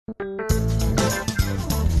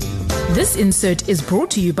This insert is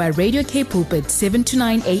brought to you by Radio K Pulpit 7 to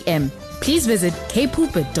 9 a.m. Please visit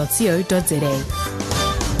kpulpit.co.za.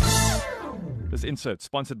 This insert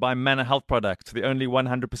sponsored by Manna Health Products, the only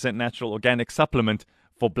 100% natural organic supplement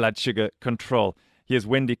for blood sugar control. Here's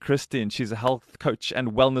Wendy Christien. She's a health coach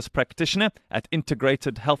and wellness practitioner at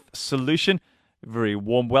Integrated Health Solution. Very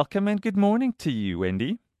warm welcome and good morning to you,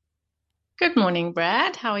 Wendy. Good morning,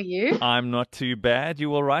 Brad. How are you? I'm not too bad.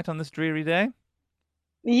 You all right on this dreary day?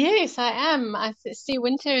 Yes, I am. I see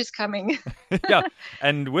winter is coming. Yeah,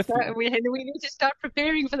 and with So we need to start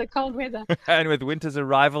preparing for the cold weather. and with winter's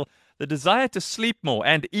arrival, the desire to sleep more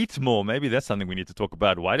and eat more. Maybe that's something we need to talk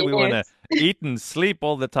about. Why do we want to eat and sleep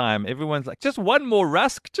all the time? Everyone's like, just one more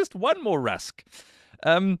rusk, just one more rusk.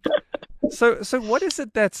 So what is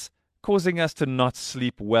it that's causing us to not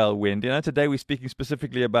sleep well, Wendy? Today we're speaking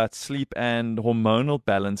specifically about sleep and hormonal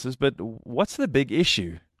balances, but what's the big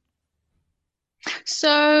issue?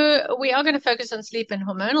 So we are going to focus on sleep and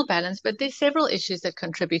hormonal balance, but there's several issues that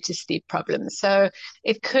contribute to sleep problems. So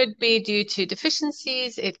it could be due to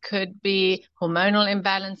deficiencies, it could be hormonal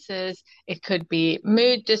imbalances, it could be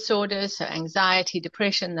mood disorders, so anxiety,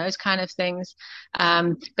 depression, those kind of things.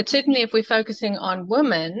 But certainly if we're focusing on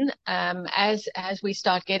women, as we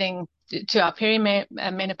start getting to our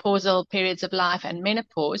perimenopausal periods of life and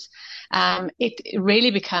menopause, it really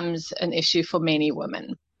becomes an issue for many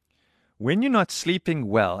women. When you're not sleeping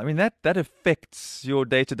well, that affects your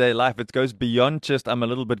day-to-day life. It goes beyond just I'm a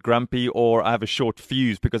little bit grumpy or I have a short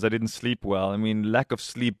fuse because I didn't sleep well. Lack of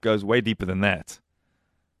sleep goes way deeper than that.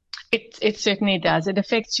 It certainly does. It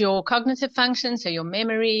affects your cognitive function, so your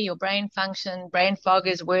memory, your brain function, brain fog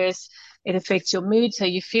is worse. It affects your mood, so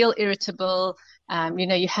you feel irritable.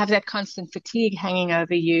 You have that constant fatigue hanging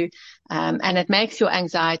over you, and it makes your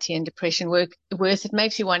anxiety and depression worse. It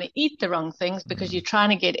makes you want to eat the wrong things because you're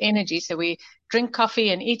trying to get energy. So we drink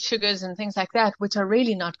coffee and eat sugars and things like that, which are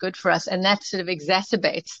really not good for us. And that sort of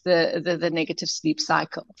exacerbates the negative sleep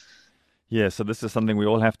cycle. Yeah, so this is something we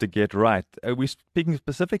all have to get right. We're speaking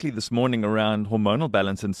specifically this morning around hormonal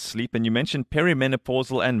balance and sleep, and you mentioned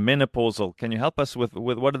perimenopausal and menopausal. Can you help us with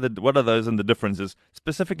what are those and the differences,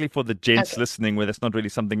 specifically for the gents listening, where that's not really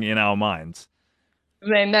something in our minds?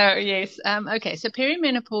 No, yes. Okay, so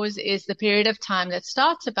perimenopause is the period of time that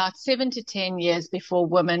starts about 7 to 10 years before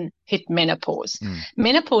women hit menopause.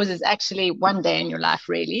 Menopause is actually one day in your life,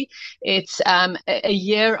 really. It's a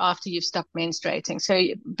year after you've stopped menstruating. So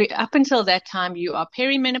up until that time, you are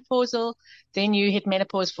perimenopausal, then you hit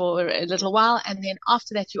menopause for a little while, and then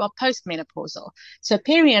after that, you are postmenopausal. So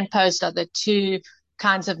peri and post are the two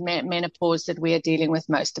kinds of menopause that we are dealing with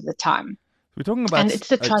most of the time. We're talking about... And it's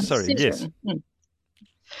the transition. Sorry, yes.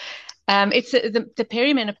 It's the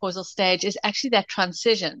perimenopausal stage is actually that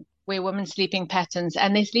transition where women's sleeping patterns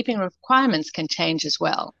and their sleeping requirements can change as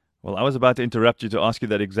well. Well, I was about to interrupt you to ask you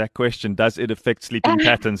that exact question. Does it affect sleeping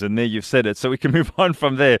patterns? And there you've said it, so we can move on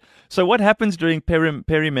from there. So what happens during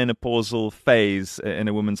perimenopausal phase in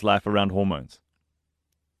a woman's life around hormones?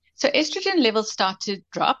 So estrogen levels start to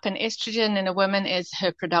drop, and estrogen in a woman is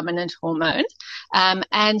her predominant hormone.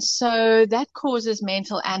 And so that causes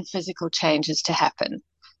mental and physical changes to happen.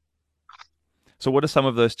 So what are some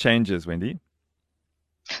of those changes, Wendy?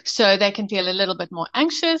 So they can feel a little bit more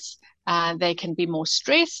anxious, they can be more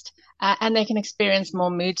stressed, and they can experience more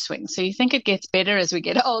mood swings. So you think it gets better as we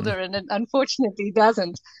get older, and it unfortunately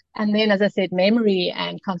doesn't. And then, as I said, memory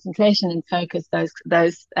and concentration and focus,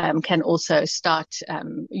 those can also start,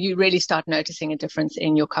 you really start noticing a difference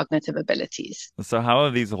in your cognitive abilities. So how are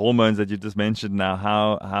these hormones that you just mentioned now,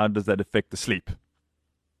 how does that affect the sleep?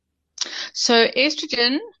 So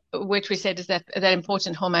estrogen, which we said is that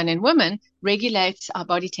important hormone in women, regulates our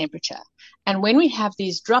body temperature. And when we have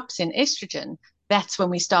these drops in estrogen, that's when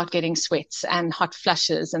we start getting sweats and hot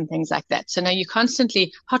flushes and things like that. So now you're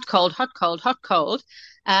constantly hot, cold, hot, cold, hot, cold.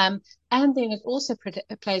 And then it also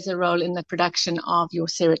plays a role in the production of your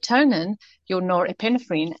serotonin, your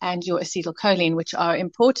norepinephrine, and your acetylcholine, which are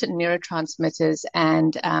important neurotransmitters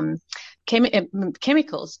and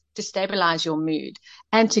chemicals to stabilize your mood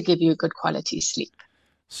and to give you a good quality sleep.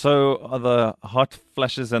 So are the hot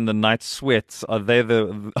flushes and the night sweats, are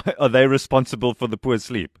they responsible for the poor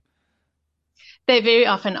sleep? They very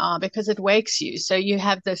often are, because it wakes you. So you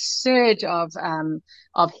have the surge of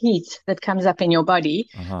heat that comes up in your body,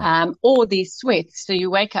 or these sweats. So you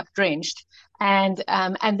wake up drenched, and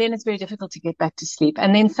then it's very difficult to get back to sleep.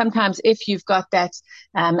 And then sometimes if you've got that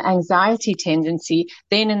anxiety tendency,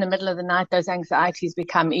 then in the middle of the night, those anxieties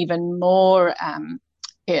become even more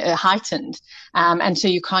heightened. And so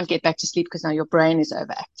you can't get back to sleep because now your brain is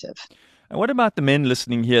overactive. And what about the men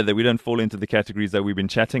listening here that we don't fall into the categories that we've been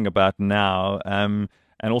chatting about now, and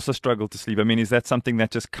also struggle to sleep? I mean, is that something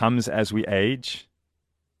that just comes as we age?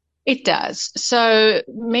 It does. So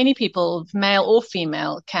many people, male or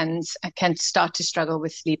female, can start to struggle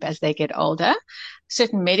with sleep as they get older.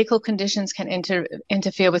 Certain medical conditions can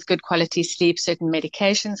interfere with good quality sleep. Certain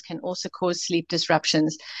medications can also cause sleep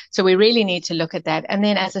disruptions. So we really need to look at that. And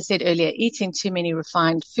then, as I said earlier, eating too many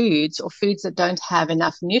refined foods or foods that don't have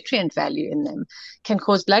enough nutrient value in them can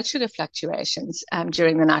cause blood sugar fluctuations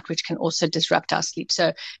during the night, which can also disrupt our sleep.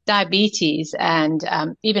 So diabetes and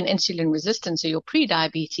even insulin resistance or your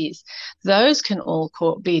pre-diabetes, those can all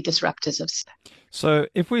be disruptors of sleep. So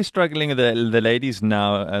if we're struggling, the ladies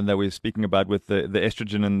now and that we're speaking about with the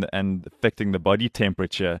estrogen and affecting the body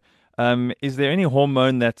temperature, is there any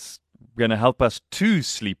hormone that's going to help us to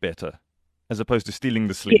sleep better as opposed to stealing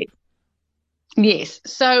the sleep? Yes.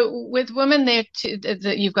 So with women,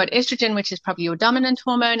 you've got estrogen, which is probably your dominant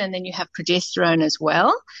hormone, and then you have progesterone as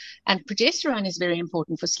well. And progesterone is very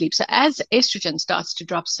important for sleep. So as estrogen starts to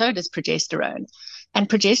drop, so does progesterone. And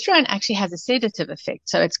progesterone actually has a sedative effect.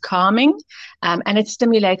 So it's calming, and it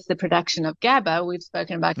stimulates the production of GABA. We've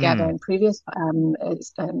spoken about GABA in previous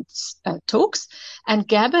talks. And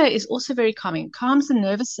GABA is also very calming. It calms the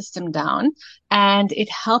nervous system down, and it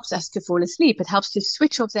helps us to fall asleep. It helps to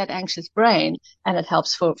switch off that anxious brain, and it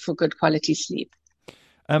helps for good quality sleep.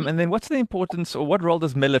 And then what's the importance, or what role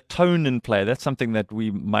does melatonin play? That's something that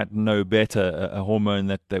we might know better, a hormone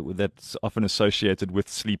that's often associated with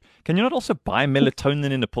sleep. Can you not also buy melatonin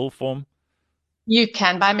in a pill form? You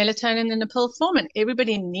can buy melatonin in a pill form, and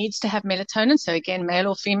everybody needs to have melatonin. So again, male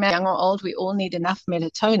or female, young or old, we all need enough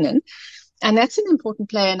melatonin. And that's an important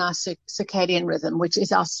player in our circadian rhythm, which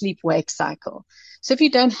is our sleep-wake cycle. So if you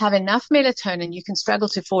don't have enough melatonin, you can struggle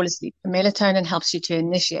to fall asleep. Melatonin helps you to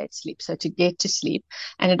initiate sleep, so to get to sleep.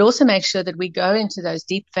 And it also makes sure that we go into those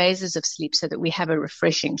deep phases of sleep so that we have a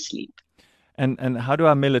refreshing sleep. And how do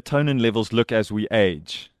our melatonin levels look as we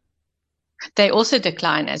age? They also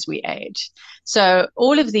decline as we age. So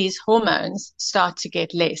all of these hormones start to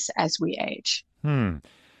get less as we age.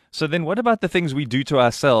 So then what about the things we do to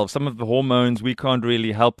ourselves? Some of the hormones, we can't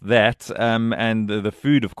really help that. And the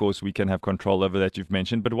food, of course, we can have control over that you've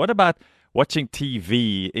mentioned. But what about watching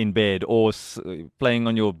TV in bed or playing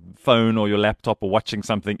on your phone or your laptop or watching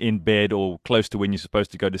something in bed or close to when you're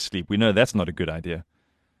supposed to go to sleep? We know that's not a good idea.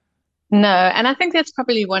 No, and I think that's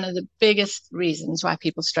probably one of the biggest reasons why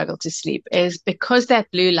people struggle to sleep is because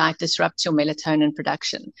that blue light disrupts your melatonin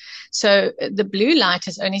production. So the blue light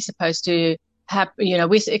is only supposed to we're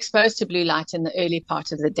exposed to blue light in the early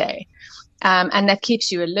part of the day, and that keeps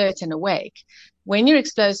you alert and awake. When you're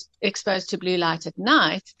exposed to blue light at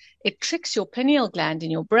night, it tricks your pineal gland in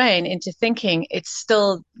your brain into thinking it's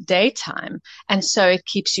still daytime, and so it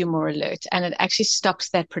keeps you more alert, and it actually stops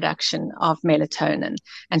that production of melatonin,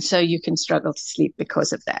 and so you can struggle to sleep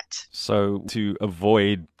because of that. So to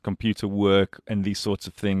avoid computer work and these sorts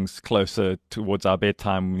of things closer towards our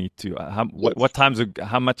bedtime, we need to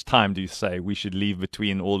how much time do you say we should leave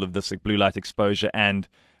between all of this blue light exposure and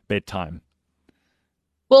bedtime?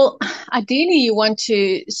 Well, ideally, you want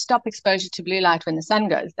to stop exposure to blue light when the sun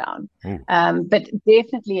goes down, but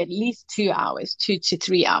definitely at least 2 hours, 2 to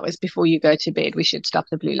 3 hours before you go to bed, we should stop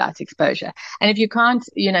the blue light exposure. And if you can't,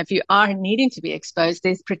 if you are needing to be exposed,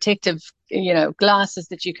 there's protective, glasses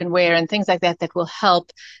that you can wear and things like that will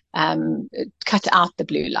help cut out the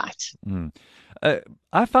blue light.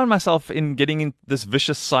 I found myself in getting in this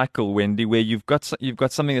vicious cycle, Wendy, where you've got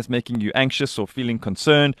something that's making you anxious or feeling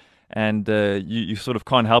concerned, and you sort of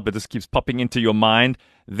can't help it. This keeps popping into your mind.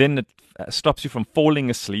 Then it stops you from falling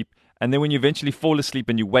asleep. And then when you eventually fall asleep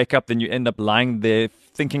and you wake up, then you end up lying there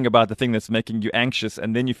thinking about the thing that's making you anxious.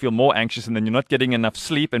 And then you feel more anxious, and then you're not getting enough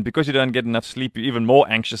sleep. And because you don't get enough sleep, you're even more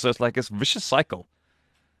anxious. So it's like this vicious cycle.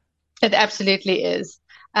 It absolutely is.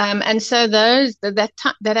 And so that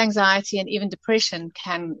anxiety and even depression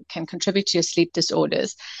can contribute to your sleep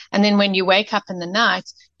disorders. And then when you wake up in the night,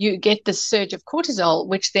 you get this surge of cortisol,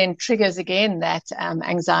 which then triggers again that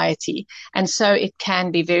anxiety. And so it can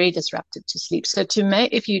be very disruptive to sleep. So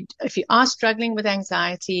if you are struggling with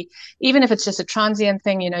anxiety, even if it's just a transient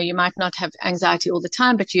thing, you might not have anxiety all the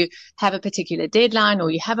time, but you have a particular deadline or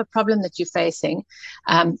you have a problem that you're facing,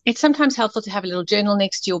 it's sometimes helpful to have a little journal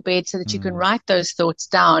next to your bed so that you can write those thoughts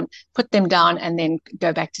down, put them down, and then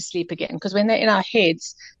go back to sleep again. Because when they're in our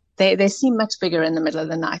heads, they seem much bigger in the middle of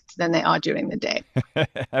the night than they are during the day.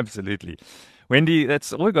 Absolutely. Wendy,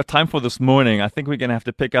 that's all we've got time for this morning. I think we're going to have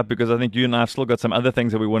to pick up because I think you and I have still got some other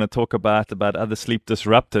things that we want to talk about other sleep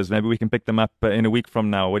disruptors. Maybe we can pick them up in a week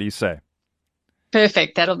from now. What do you say?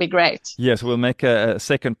 Perfect. That'll be great. Yes, we'll make a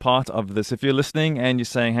second part of this. If you're listening and you're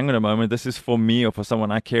saying, hang on a moment, this is for me or for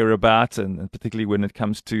someone I care about, and particularly when it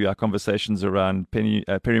comes to our conversations around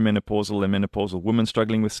perimenopausal and menopausal women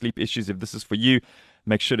struggling with sleep issues, if this is for you,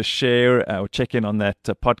 make sure to share or check in on that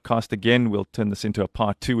podcast again. We'll turn this into a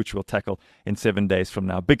part 2, which we'll tackle in 7 days from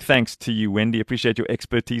now. Big thanks to you, Wendy. Appreciate your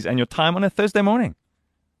expertise and your time on a Thursday morning.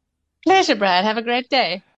 Pleasure, Brad. Have a great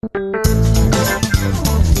day.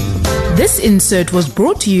 This insert was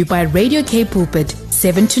brought to you by Radio K Pulpit,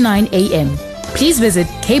 7 to 9 a.m. Please visit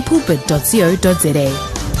kpulpit.co.za.